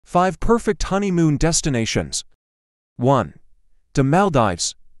5 perfect honeymoon destinations. 1. The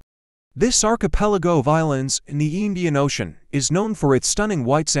Maldives. This archipelago of islands in the Indian Ocean is known for its stunning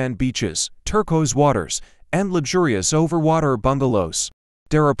white sand beaches, turquoise waters, and luxurious overwater bungalows.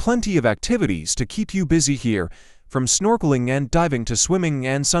 There are plenty of activities to keep you busy here, from snorkeling and diving to swimming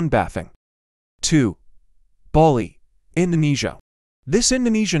and sunbathing. 2. Bali, Indonesia. This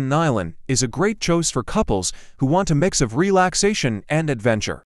Indonesian island is a great choice for couples who want a mix of relaxation and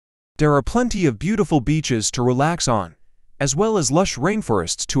adventure. There are plenty of beautiful beaches to relax on, as well as lush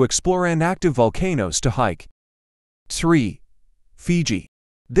rainforests to explore and active volcanoes to hike. 3. Fiji.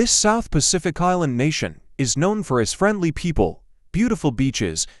 This South Pacific island nation is known for its friendly people, beautiful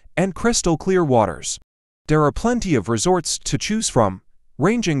beaches, and crystal-clear waters. There are plenty of resorts to choose from,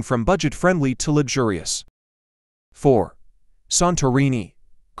 ranging from budget-friendly to luxurious. 4. Santorini,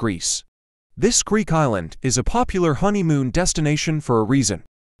 Greece. This Greek island is a popular honeymoon destination for a reason.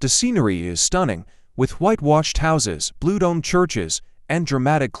 The scenery is stunning, with whitewashed houses, blue-domed churches, and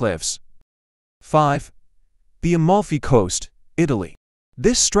dramatic cliffs. 5. The Amalfi Coast, Italy.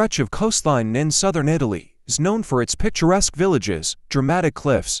 This stretch of coastline in southern Italy is known for its picturesque villages, dramatic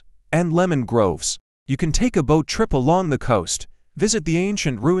cliffs, and lemon groves. You can take a boat trip along the coast, visit the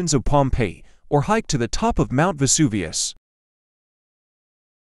ancient ruins of Pompeii, or hike to the top of Mount Vesuvius.